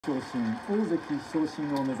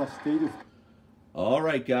All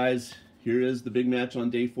right, guys, here is the big match on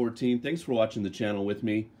day 14. Thanks for watching the channel with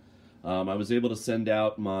me. I was able to send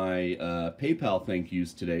out my PayPal thank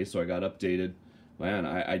yous today, so I got updated. Man,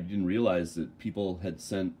 I didn't realize that people had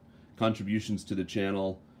sent contributions to the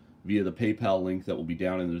channel via the PayPal link that will be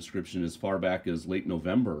down in the description as far back as late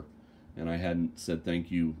November, and I hadn't said thank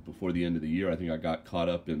you before the end of the year. I think I got caught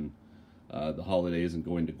up in the holidays and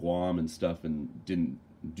going to Guam and stuff and didn't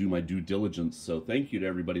do my due diligence. So thank you to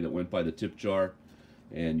everybody that went by the tip jar,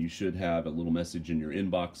 and you should have a little message in your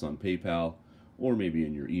inbox on PayPal or maybe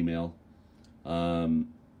in your email. And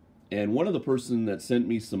one of the person that sent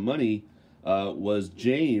me some money was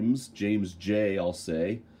James J, I'll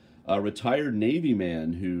say, a retired Navy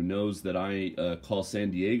man who knows that I call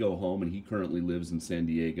San Diego home, and he currently lives in San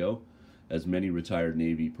Diego, as many retired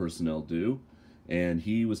Navy personnel do. And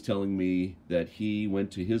he was telling me that he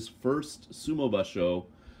went to his first sumo basho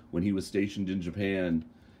when he was stationed in Japan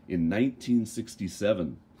in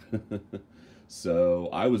 1967. So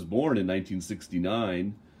I was born in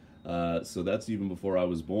 1969, so that's even before I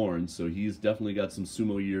was born. So he's definitely got some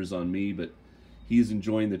sumo years on me, but he's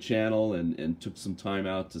enjoying the channel and took some time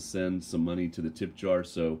out to send some money to the tip jar.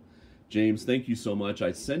 So James, thank you so much.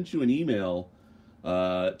 I sent you an email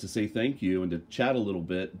to say thank you and to chat a little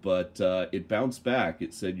bit, but it bounced back.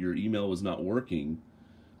 It said your email was not working,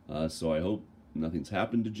 so I hope nothing's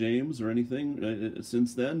happened to James or anything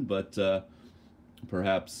since then, but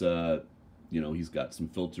perhaps you know, he's got some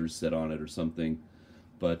filters set on it or something.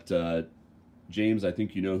 But James, I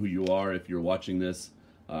think you know who you are if you're watching this.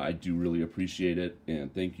 I do really appreciate it,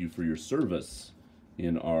 and thank you for your service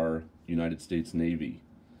in our United States Navy.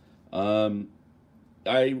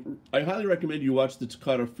 I highly recommend you watch the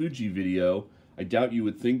Takara Fuji video. I doubt you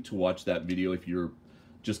would think to watch that video if you're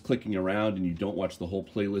just clicking around and you don't watch the whole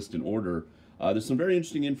playlist in order. There's some very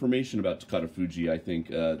interesting information about Takara Fuji, I think,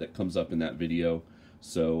 that comes up in that video.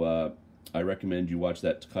 So I recommend you watch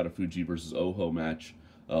that Takara Fuji versus Oho match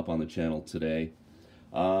up on the channel today.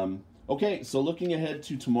 Okay, so looking ahead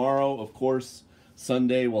to tomorrow, of course,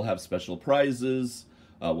 Sunday we'll have special prizes.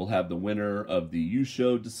 We'll have the winner of the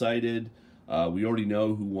U-Show decided. We already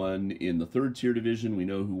know who won in the 3rd tier division. We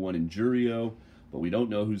know who won in Juryo, but we don't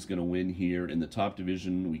know who's going to win here in the top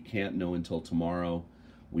division. We can't know until tomorrow.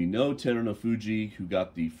 We know Teruno Fuji, who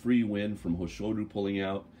got the free win from Hoshoru pulling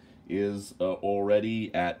out, is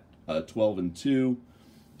already at 12-2.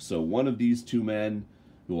 So one of these two men,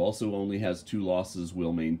 who also only has 2 losses,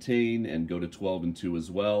 will maintain and go to 12-2 as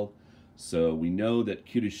well. So we know that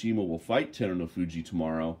Kirishima will fight Teruno Fuji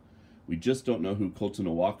tomorrow. We just don't know who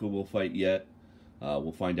Kotonowaka will fight yet.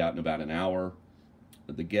 We'll find out in about an hour.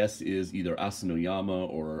 The guess is either Asanoyama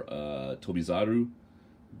or Tobizaru,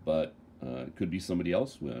 but it could be somebody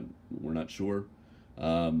else. We're not sure.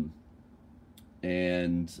 Yeah,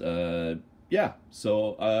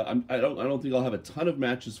 so I don't think I'll have a ton of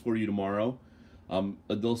matches for you tomorrow.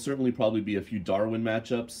 There'll certainly probably be a few Darwin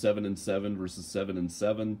matchups, 7-7 versus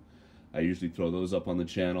 7-7. I usually throw those up on the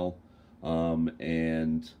channel,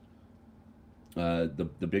 and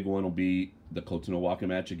the big one will be the Kotonowaka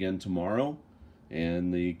match again tomorrow,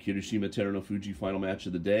 and the Kirishima Teruno Fuji final match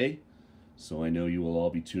of the day. So I know you will all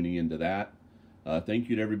be tuning into that. Thank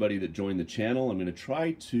you to everybody that joined the channel. I'm going to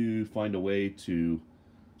try to find a way to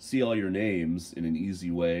see all your names in an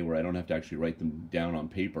easy way where I don't have to actually write them down on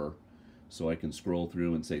paper, so I can scroll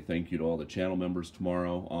through and say thank you to all the channel members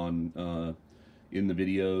tomorrow on in the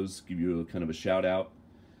videos, give you a kind of a shout out,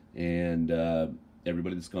 and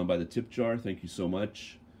everybody that's gone by the tip jar, thank you so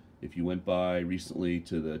much. If you went by recently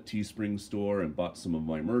to the Teespring store and bought some of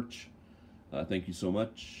my merch, thank you so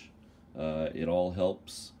much. It all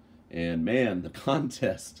helps. And man, the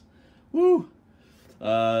contest, woo!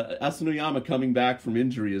 Asanoyama coming back from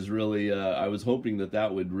injury is really, I was hoping that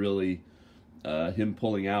that would really, him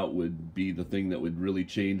pulling out would be the thing that would really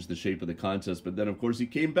change the shape of the contest. But then, of course, he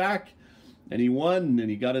came back and he won, and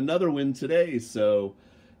he got another win today. So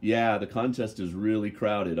yeah, the contest is really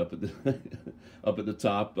crowded up at the up at the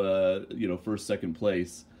top, you know, 1st, 2nd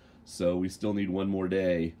place. So we still need one more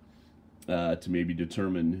day to maybe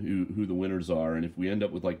determine who the winners are. And if we end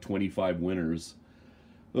up with like 25 winners,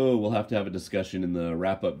 oh, we'll have to have a discussion in the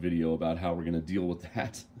wrap-up video about how we're going to deal with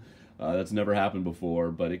that. That's never happened before,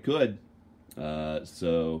 but it could.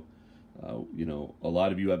 You know, a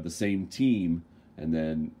lot of you have the same team, and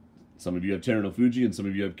then some of you have Teruno Fuji and some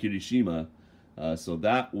of you have Kirishima. So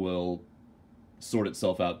that will sort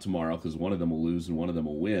itself out tomorrow, because one of them will lose and one of them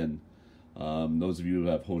will win. Those of you who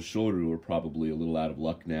have Hoshoru are probably a little out of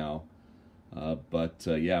luck now.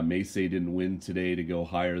 Yeah, Meisei didn't win today to go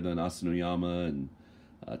higher than Asanoyama, and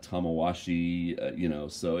Tamawashi, you know,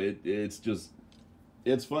 so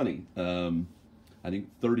it's funny. I think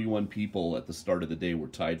 31 people at the start of the day were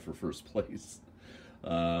tied for first place.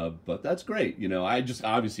 But that's great. You know,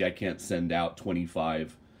 obviously I can't send out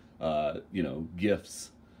 25, you know,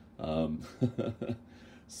 gifts.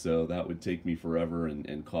 So that would take me forever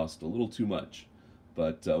and cost a little too much.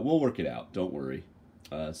 But we'll work it out. Don't worry.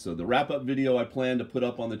 So the wrap-up video I plan to put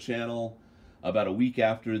up on the channel about a week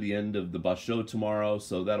after the end of the Basho tomorrow.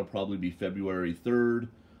 So that'll probably be February 3rd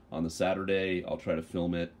on the Saturday. I'll try to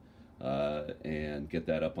film it and get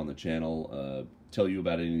that up on the channel. Tell you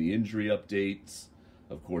about any of the injury updates.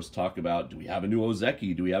 Of course, talk about, do we have a new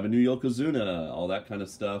Ozeki? Do we have a new Yokozuna? All that kind of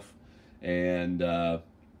stuff. And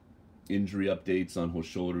injury updates on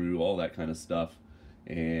Hoshoru, all that kind of stuff.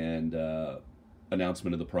 And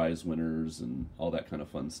announcement of the prize winners and all that kind of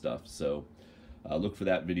fun stuff. So look for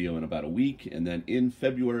that video in about a week. And then in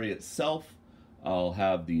February itself, I'll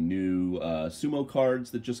have the new Sumo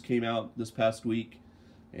cards that just came out this past week.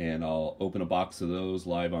 And I'll open a box of those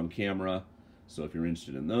live on camera. So if you're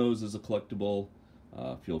interested in those as a collectible,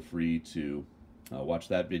 feel free to watch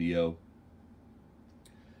that video.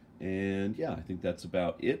 And yeah, I think that's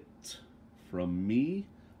about it from me.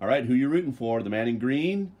 All right, who you rooting for? The man in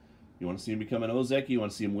green? You want to see him become an Ozeki? You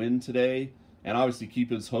want to see him win today? And obviously keep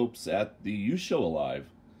his hopes at the Yusho alive.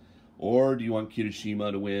 Or do you want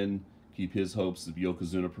Kirishima to win? Keep his hopes of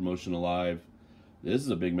Yokozuna promotion alive? This is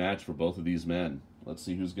a big match for both of these men. Let's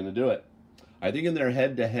see who's going to do it. I think in their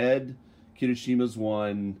head-to-head, Kirishima's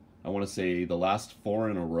won, I want to say, the last 4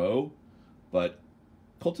 in a row. But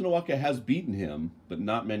Kotonowaka has beaten him, but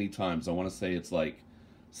not many times. I want to say it's like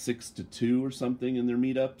 6-2 or something in their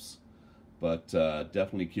meetups. But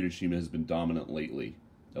definitely Kirishima has been dominant lately.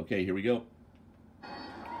 Okay, here we go.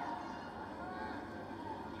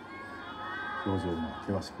 表情が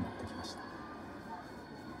険しくなってきました。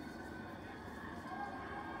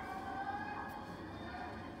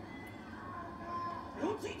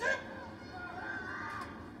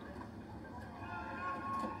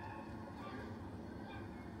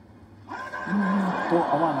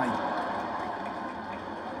合わない。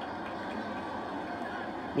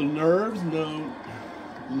 Little nerves, no,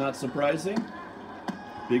 not surprising.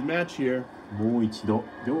 Big match here. もう一度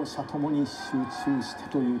両者ともに集中して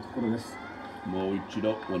というところです。 もう一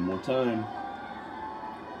度, one more time.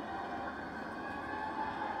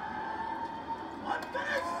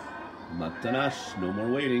 Mattanash, no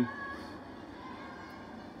more waiting.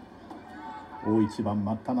 大一番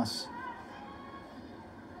待ったなし。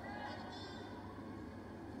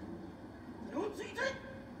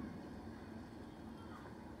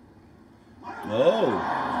 Oh!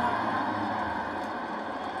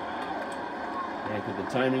 Can't get the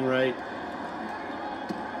timing right.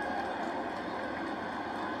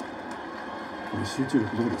 これ集中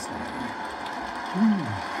力どうですかね。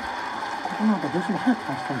ここなんかどうしても早く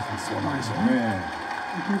勝ちたいですね。そうなんでしょうね。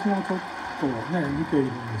霧島もちょっとね見ているん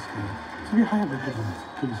ですけど、次早く出てくるんです。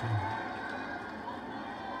霧島が。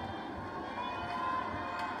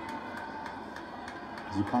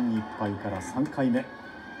時間いっぱいから3回目。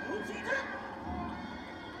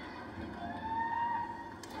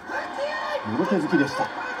 もろ手突きでした。こ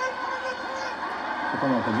こ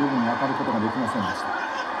の後十分に当たることができませんでした。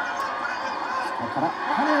下から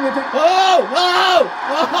跳ね上げて。Oh! Oh!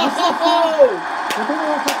 Oh! 琴ノ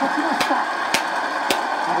若勝ちました。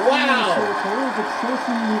初優勝と大関昇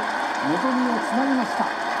進に望みをつなぎました。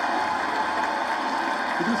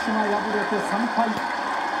霧島敗れて3敗。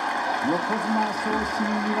横綱昇進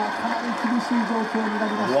にはかなり厳しい状況にな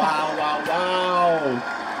りました。Wow! Wow!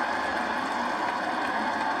 Wow!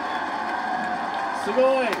 す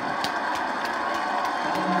ごい!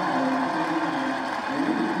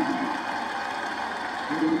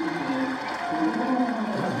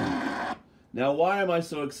 Now, why am I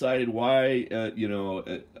so excited? Why, you know,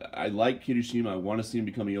 I like Kirishima. I want to see him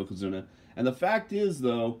become a Yokozuna. And the fact is,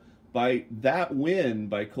 though, by that win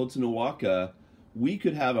by Kotonowaka, we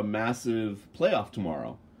could have a massive playoff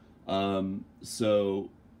tomorrow. So,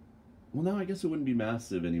 well, no, I guess it wouldn't be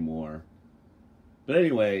massive anymore. But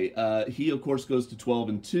anyway, he, of course, goes to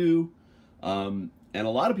 12-2. And a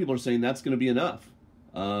lot of people are saying that's going to be enough.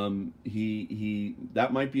 That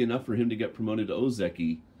might be enough for him to get promoted to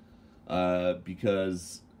Ozeki.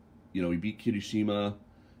 Because, you know, he beat Kirishima,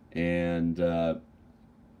 and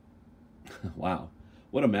wow,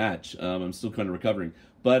 what a match. I'm still kind of recovering.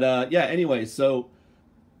 But yeah, anyway, so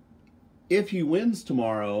if he wins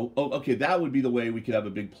tomorrow, oh, okay, that would be the way we could have a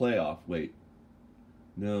big playoff. Wait,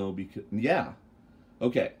 no, because, yeah,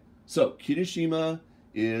 okay, so Kirishima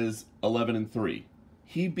is 11-3.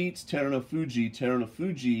 He beats Terunofuji.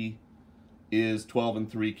 Terunofuji is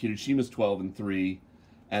 12-3, Kirishima's 12-3,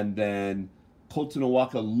 and then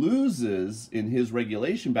Kotonowaka loses in his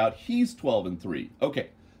regulation bout, he's 12-3. Okay,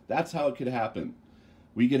 that's how it could happen.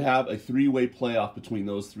 We could have a three-way playoff between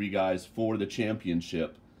those three guys for the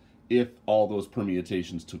championship if all those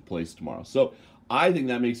permutations took place tomorrow. So I think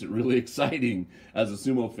that makes it really exciting as a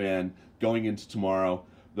sumo fan going into tomorrow.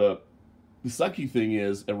 The sucky thing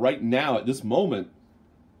is, right now, at this moment,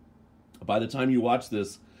 by the time you watch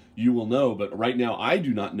this, you will know, but right now I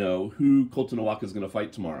do not know who Kotonowaka is going to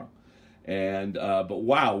fight tomorrow. And but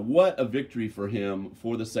wow, what a victory for him,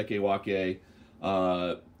 for the Sekewake.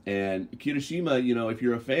 And Kirishima, you know, if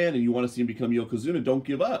you're a fan and you want to see him become Yokozuna, don't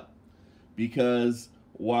give up. Because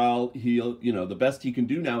while he'll, you know, the best he can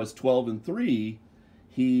do now is 12-3,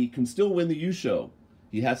 he can still win the Yusho.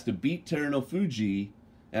 He has to beat Terunofuji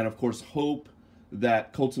and, of course, hope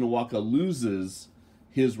that Kotonowaka loses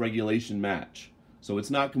his regulation match. So it's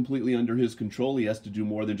not completely under his control. He has to do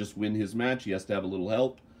more than just win his match. He has to have a little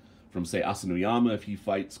help from, say, Asanoyama if he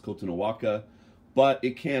fights Kotonowaka. But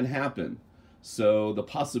it can happen. So the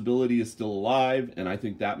possibility is still alive, and I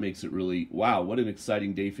think that makes it really, wow, what an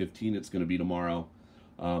exciting day 15 it's going to be tomorrow.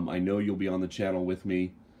 I know you'll be on the channel with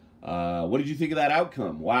me. What did you think of that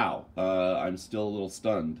outcome? Wow. I'm still a little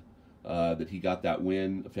stunned that he got that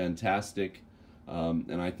win. Fantastic.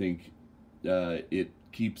 And I think it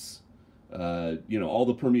keeps, you know, all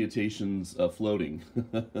the permutations floating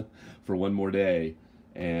for one more day.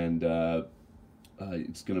 And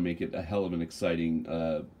it's going to make it a hell of an exciting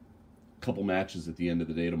couple matches at the end of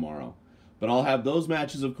the day tomorrow. But I'll have those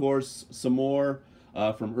matches, of course, some more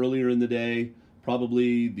from earlier in the day.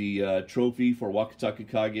 Probably the trophy for Wakataka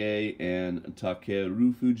Kage and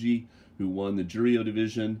Takeru Fuji, who won the Juryo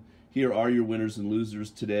division. Here are your winners and losers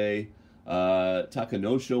today.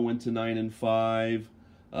 Takanosho went to 9-5.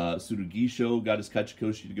 Tsurugisho got his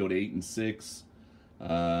Kachikoshi to go to 8-6.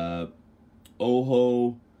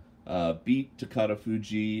 Oho beat Takara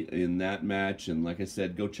Fuji in that match, and like I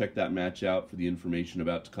said, go check that match out for the information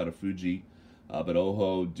about Takara Fuji. But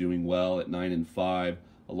Oho doing well at 9-5.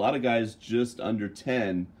 A lot of guys just under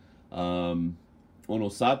 10. Onosato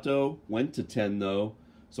went to 10 though,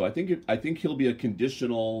 so I think he'll be a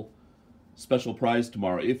conditional special prize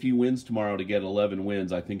tomorrow. If he wins tomorrow to get 11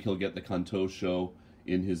 wins, I think he'll get the Kantosho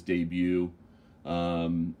in his debut.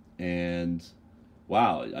 And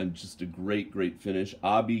wow, I'm just a great finish.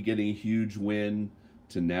 Abi getting a huge win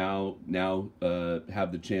to now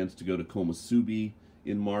have the chance to go to Komusubi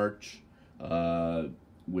in March,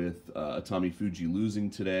 with Atami Fuji losing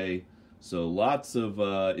today. So lots of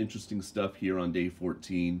interesting stuff here on day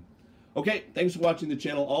 14. Okay, thanks for watching the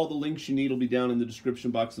channel. All the links you need will be down in the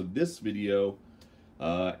description box of this video.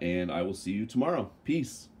 And I will see you tomorrow.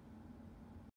 Peace.